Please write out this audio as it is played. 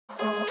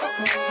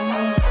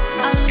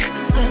I look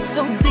to sweat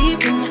so deep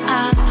in your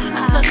eyes.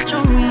 I touch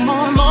your room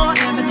more and more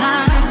every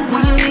time.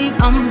 When you leave,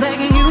 I'm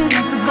begging you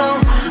not to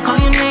go. Call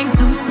your name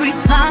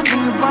 2-3 times in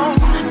a row.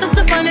 Such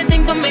a funny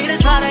thing for me to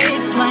try to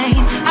explain.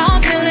 How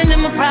I'm feeling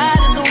and my pride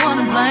is the one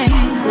to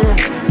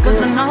blame.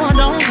 Cause I know I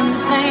don't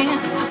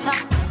understand. It's just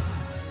how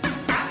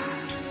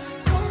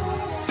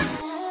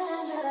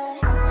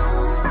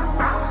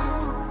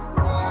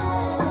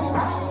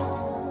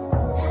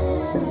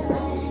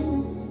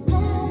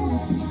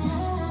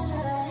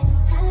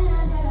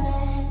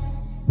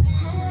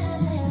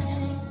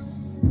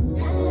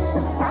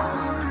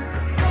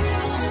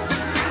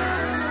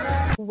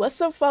What's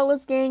up,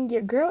 fellas gang?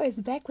 Your girl is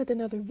back with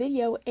another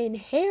video, and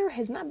hair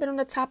has not been on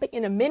the topic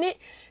in a minute.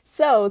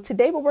 So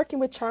today we're working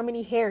with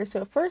Charmanty hair.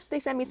 So first they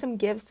sent me some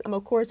gifts.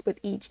 Of course, with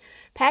each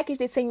package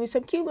they send you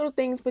some cute little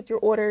things with your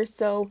order.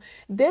 So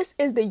this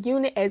is the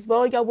unit as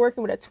well. Y'all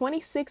working with a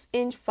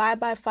 26-inch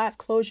 5x5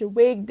 closure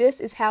wig. This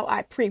is how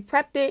I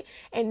pre-prepped it,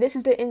 and this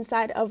is the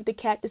inside of the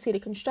cap to see the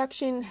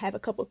construction. Have a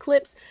couple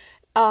clips.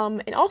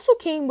 It also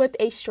came with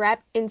a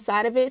strap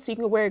inside of it so you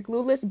can wear it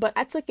glueless, but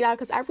I took it out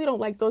because I really don't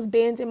like those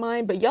bands in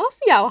mine. But y'all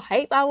see how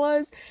hype I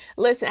was?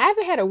 Listen, I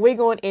haven't had a wig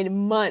on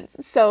in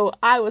months, so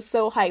I was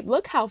so hyped.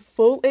 Look how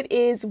full it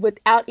is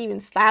without even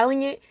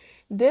styling it.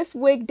 This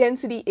wig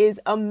density is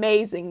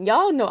amazing.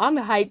 Y'all know I'm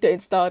hyped to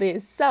install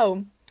this.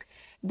 So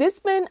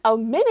this been a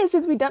minute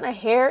since we done a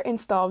hair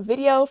install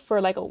video for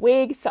like a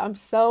wig, so I'm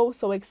so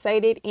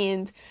excited,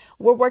 and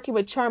we're working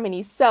with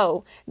Charmanty.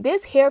 So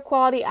this hair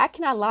quality, I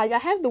cannot lie, I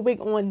have the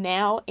wig on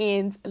now,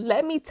 and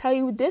let me tell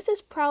you, this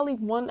is probably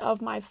one of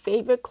my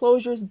favorite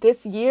closures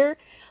this year.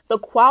 The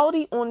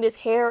quality on this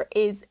hair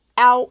is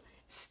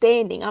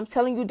outstanding. I'm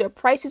telling you, their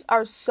prices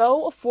are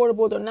so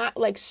affordable. They're not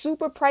like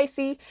super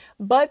pricey,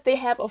 but they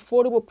have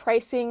affordable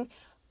pricing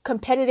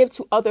competitive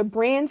to other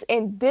brands,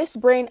 and this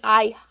brand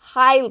I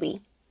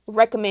highly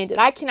recommend it.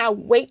 I cannot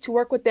wait to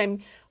work with them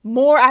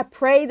more. I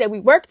pray that we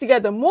work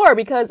together more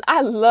because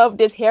I love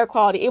this hair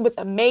quality. It was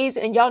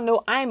amazing, and y'all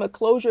know I am a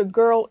closure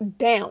girl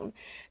down.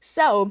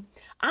 So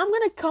I'm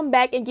gonna come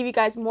back and give you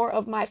guys more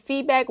of my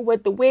feedback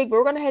with the wig.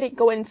 We're gonna head and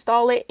go and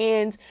install it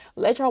and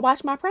let y'all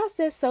watch my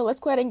process. So let's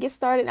go ahead and get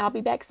started, and I'll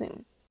be back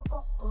soon. I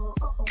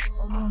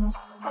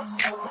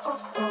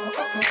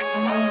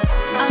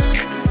look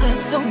to sweat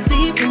so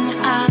deep in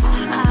your eyes.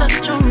 I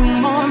touch your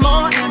room more and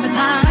more every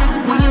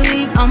time. When you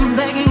leave, I'm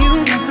begging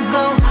you not to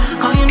go.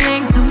 Call your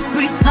name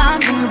 2-3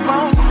 times in a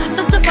row.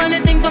 Such a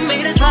funny thing for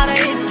me to try to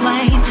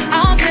explain.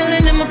 How I'm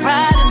feeling and my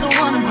pride is the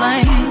one to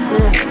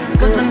blame.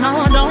 Cause I know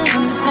I don't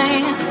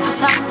understand. It's just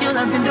how you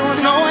love me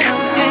doing no one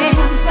else can.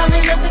 Got me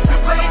looking so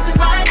crazy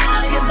right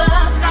now. Your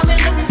love's got me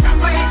looking so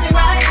crazy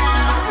right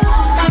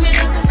now. Got me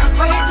looking so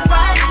crazy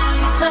right now.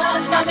 Your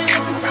touch got me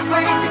looking so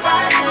crazy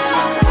right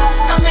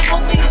now. Got me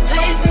hoping you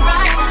page me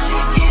right now.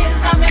 Your kiss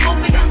got me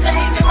hoping you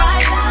save me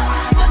right now.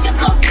 Looking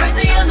so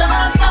crazy in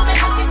love. Got me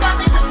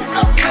looking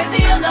so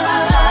crazy in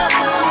love.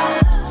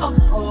 Oh,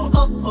 oh,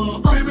 oh,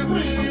 oh, oh. Baby,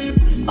 baby.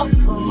 Oh,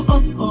 oh,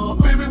 oh, oh.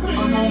 Baby, baby.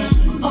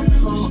 Oh,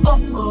 oh, oh,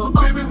 oh.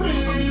 Baby, baby.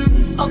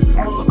 Oh,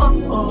 oh, oh,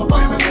 oh.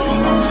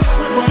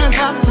 Wanna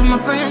talk to my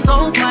friends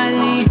so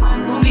quietly.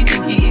 Won't be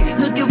picky.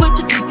 Look at what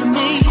you did to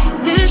me.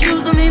 These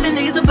shoes don't even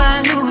need to buy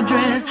a new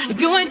dress. If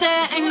you ain't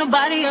there, ain't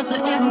nobody else to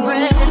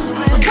impress.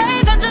 The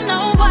way that you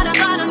know what I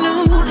gotta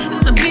do is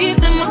the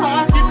beat in my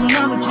heart is in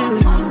love with you.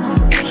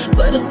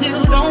 But I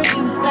still don't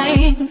feel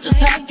staying. Just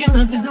how you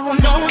love me doing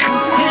no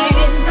one's pain.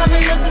 Got me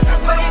looking so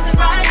crazy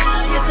right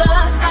now. Your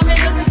love's got me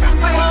looking so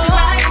crazy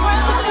right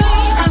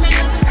now. Got me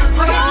looking so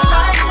crazy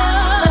right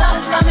now.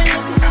 Touch got me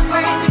looking so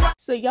crazy right.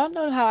 So y'all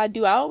know how I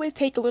do. I always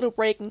take a little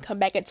break and come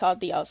back and talk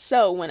to y'all.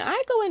 So when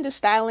I go into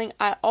styling,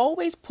 I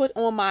always put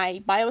on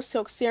my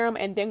BioSilk serum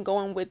and then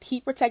go in with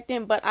heat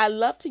protectant. But I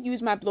love to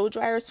use my blow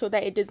dryer so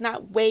that it does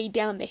not weigh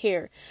down the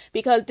hair,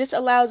 because this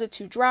allows it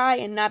to dry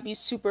and not be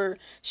super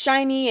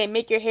shiny and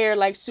make your hair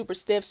like super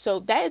stiff. So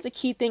that is a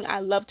key thing I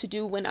love to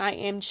do when I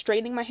am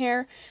straightening my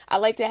hair. I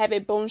like to have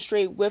it bone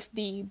straight with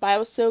the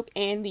BioSilk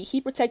and the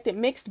heat protectant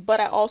mixed,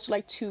 but I also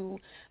like to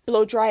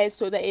blow dry it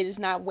so that it is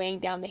not weighing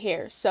down the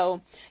hair.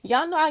 So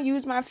y'all know I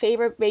use my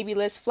favorite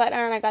Babyliss flat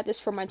iron. I got this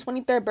for my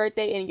 23rd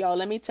birthday, and y'all,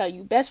 let me tell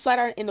you, best flat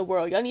iron in the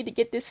world. Y'all need to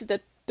get this. Is the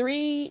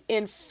 3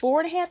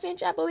 4.5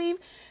 inch, I believe.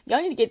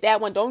 Y'all need to get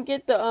that one. Don't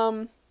get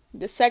the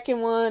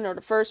second one or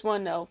the first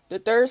one. No, the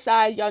third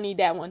size, y'all need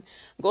that one.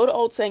 Go to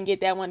Ulta and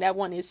get that one. That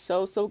one is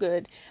so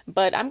good.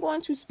 But I'm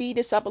going to speed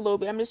this up a little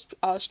bit. I'm just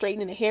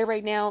straightening the hair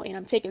right now, and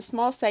I'm taking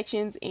small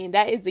sections, and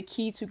that is the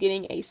key to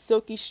getting a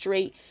silky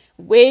straight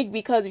wig,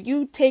 because if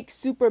you take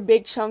super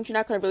big chunks, you're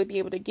not going to really be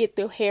able to get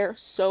the hair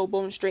so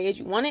bone straight as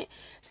you want it.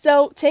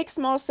 So take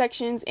small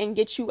sections and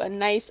get you a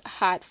nice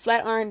hot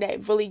flat iron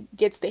that really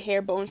gets the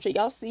hair bone straight.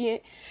 Y'all see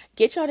it?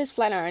 Get y'all this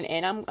flat iron,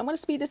 and I'm going to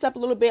speed this up a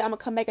little bit. I'm going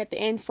to come back at the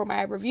end for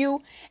my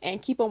review,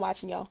 and keep on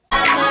watching, y'all.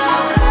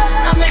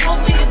 Looking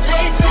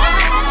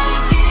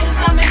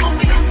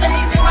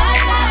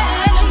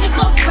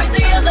so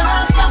crazy.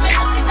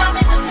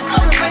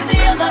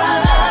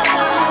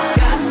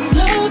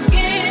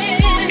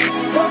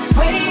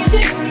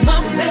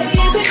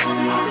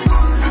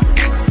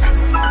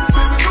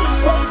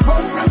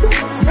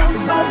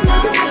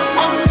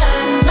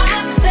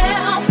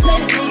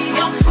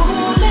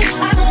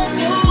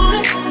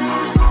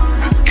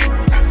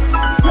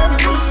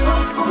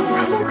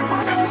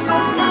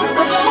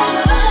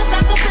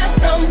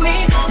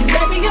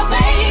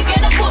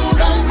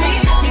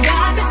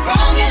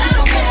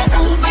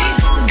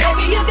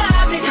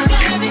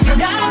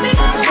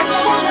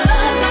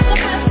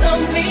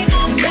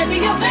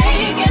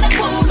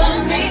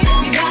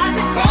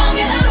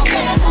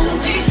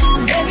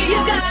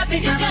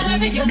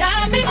 baby, you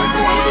got me so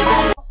crazy.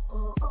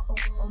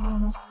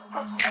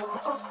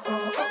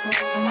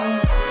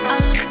 I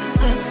look the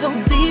sweat so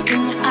deep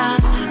in your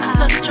eyes. I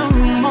touch on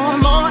you more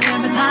and more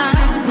every time.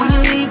 When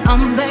you leave,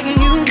 I'm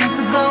begging you not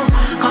to go.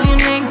 Call your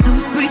name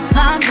 2-3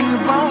 times in a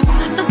row.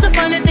 Such a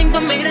funny thing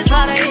for me to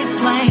try to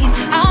explain.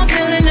 How I'm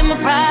feeling and my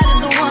pride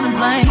is the one to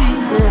blame.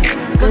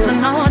 Cause I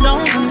know I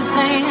don't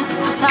understand.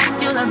 It's just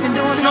how you love me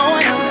doing no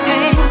one else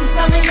can.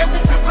 Got me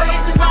looking so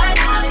crazy right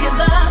now. Your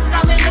love's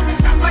got me looking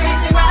so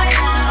crazy right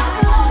now.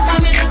 Got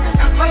me looking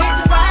so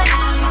crazy right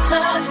now. Your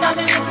touch got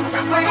me looking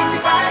so crazy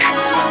right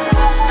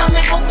now. Got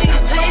me hoping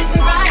you page me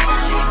right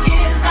now. Your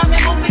kiss got me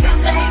hoping you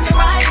save me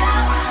right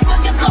now.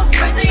 Looking so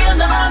crazy in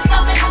love.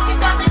 Got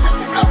me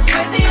looking so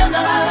crazy in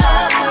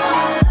love.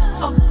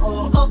 Oh,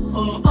 oh, oh,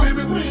 oh,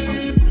 baby,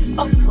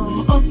 oh,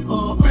 oh, oh,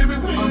 oh, baby,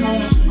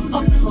 oh,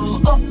 oh,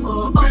 oh,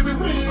 oh, baby,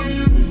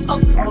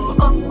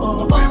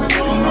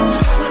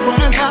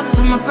 wanna talk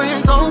to my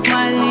friends so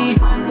quietly.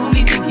 Won't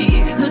be picky,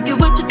 look at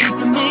what you did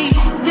to me.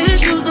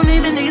 Tennis shoes don't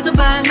even need to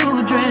buy a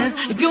new dress.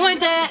 If you ain't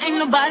there, ain't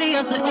nobody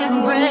else to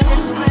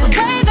impress. The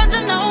way that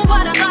you know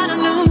what I gotta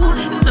do.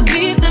 It's the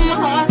beat that my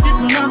heart is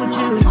in love with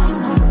you.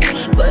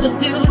 But I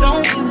still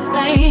don't feel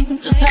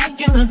staying. Just how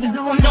you love me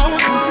doing no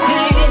one else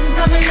can.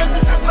 Got me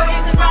looking so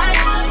crazy right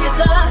now. Your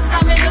love's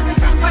got me looking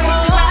so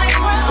crazy right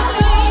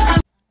now.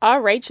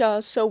 Alright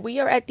y'all, so we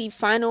are at the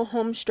final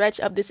home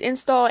stretch of this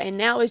install, and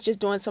now it's just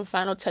doing some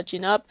final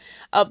touching up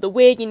of the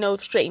wig, you know,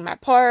 straighten my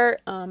part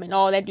and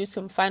all that, do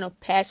some final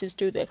passes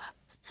through the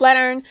flat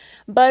iron.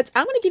 But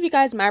I'm going to give you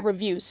guys my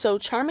review. So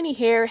Charmanty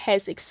hair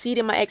has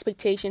exceeded my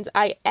expectations.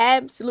 I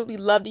absolutely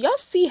loved it. Y'all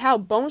see how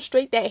bone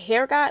straight that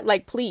hair got?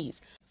 Like, please.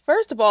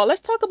 First of all,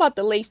 let's talk about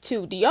the lace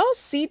too. Do y'all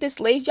see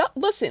this lace? Y'all,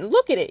 listen,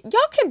 look at it.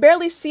 Y'all can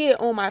barely see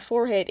it on my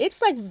forehead.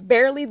 It's like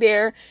barely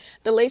there.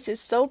 The lace is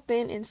so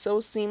thin and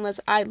so seamless.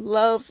 I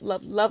love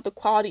the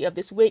quality of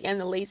this wig and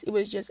the lace. It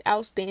was just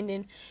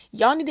outstanding.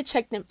 Y'all need to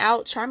check them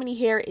out. Charmanty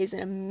hair is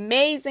an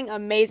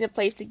amazing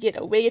place to get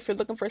a wig if you're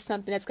looking for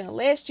something that's going to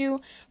last you.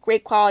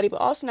 Great quality,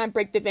 but also not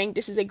break the bank.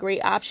 This is a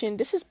great option.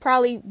 This is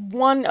probably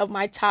one of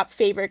my top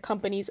favorite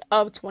companies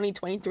of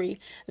 2023.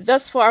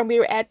 Thus far, we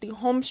are at the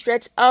home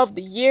stretch of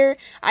the year.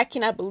 I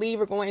cannot believe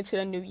we're going into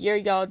the new year,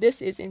 y'all.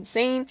 This is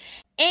insane.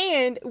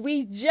 And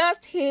we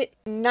just hit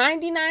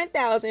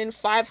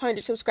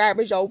 99,500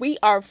 subscribers, y'all. We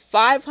are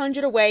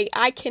 500 away.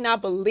 I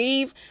cannot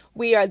believe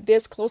we are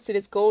this close to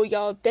this goal,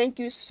 y'all. Thank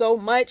you so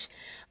much.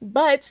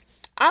 But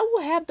I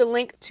will have the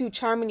link to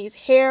Charmanty's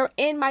hair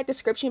in my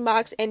description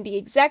box, and the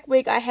exact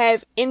wig I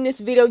have in this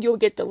video, you'll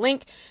get the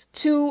link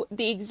to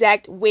the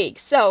exact wig.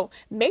 So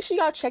make sure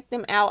y'all check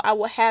them out. I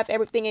will have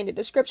everything in the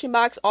description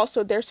box.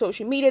 Also their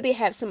social media, they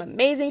have some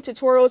amazing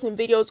tutorials and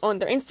videos on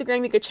their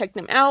Instagram. You can check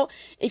them out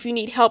if you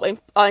need help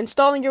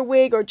installing your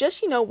wig, or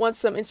just, you know, want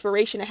some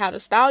inspiration on how to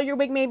style your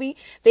wig. Maybe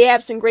they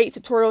have some great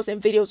tutorials and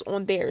videos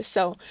on there.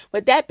 So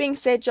with that being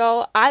said,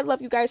 y'all, I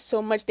love you guys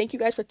so much. Thank you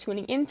guys for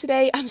tuning in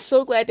today. I'm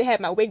so glad to have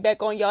my wig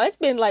back on, y'all. It's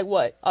been like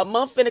what, a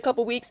month and a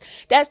couple weeks.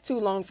 That's too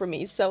long for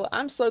me, so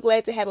I'm so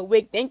glad to have a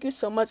wig. Thank you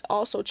so much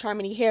also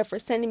Charmanty hair for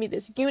sending me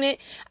this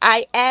unit.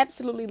 I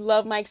absolutely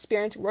love my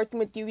experience working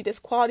with you. This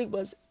quality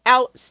was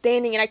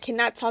outstanding and I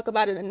cannot talk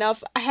about it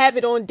enough. I have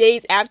it on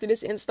days after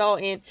this install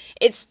and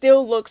it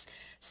still looks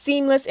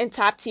seamless and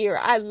top tier.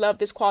 I love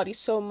this quality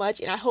so much,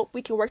 and I hope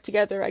we can work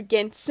together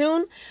again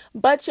soon.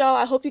 But y'all,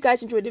 I hope you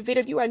guys enjoyed the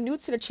video. If you are new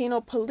to the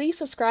channel, please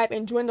subscribe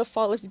and join the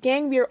Flawless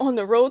gang. We are on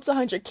the road to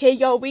 100K,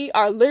 y'all. We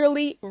are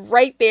literally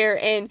right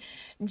there, and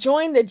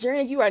join the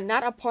journey. If you are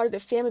not a part of the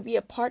family, be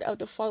a part of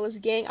the Flawless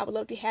gang. I would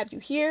love to have you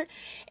here,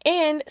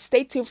 and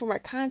stay tuned for more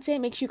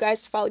content. Make sure you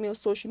guys follow me on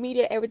social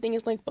media. Everything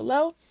is linked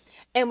below.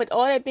 And with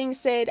all that being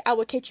said, I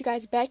will catch you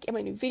guys back in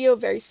my new video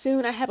very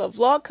soon. I have a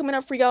vlog coming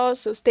up for y'all,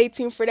 so stay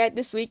tuned for that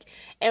this week.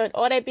 And with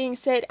all that being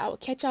said, I will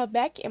catch y'all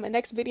back in my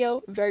next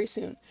video very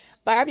soon.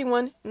 Bye,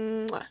 everyone.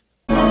 Mwah.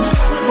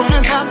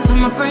 Wanna talk to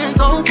my friends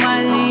so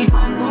quietly.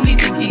 Won't be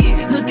picky,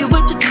 look at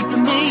what you did to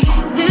me.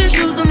 Tennis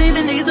shoes don't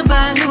even need to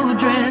buy a new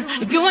dress.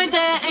 If you ain't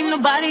there, ain't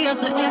nobody else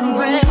to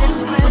impress.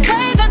 The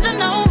way that you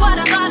know what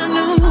I gotta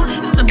do.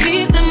 It's the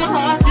beat that my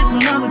heart is in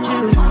love with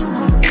you.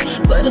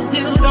 But I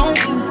still don't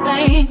feel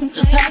staying.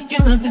 Just how you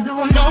love me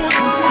doing no one's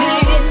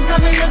pain.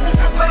 Got me looking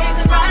so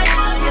crazy right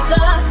now. Your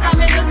love's got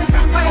me looking so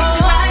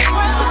crazy right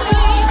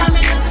now. Got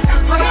me looking so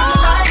crazy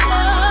right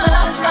now.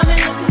 Touch got me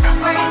looking so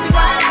crazy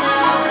right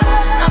now.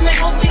 Got me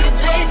hoping you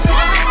page me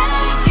right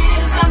now. Your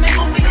kiss got me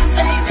hoping you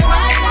save me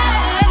right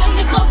now.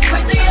 Looking so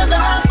crazy in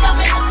love. Got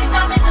me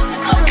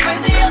looking so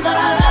crazy in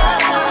love.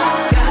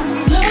 Got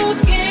me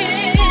looking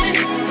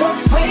so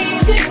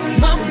crazy,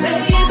 my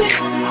baby.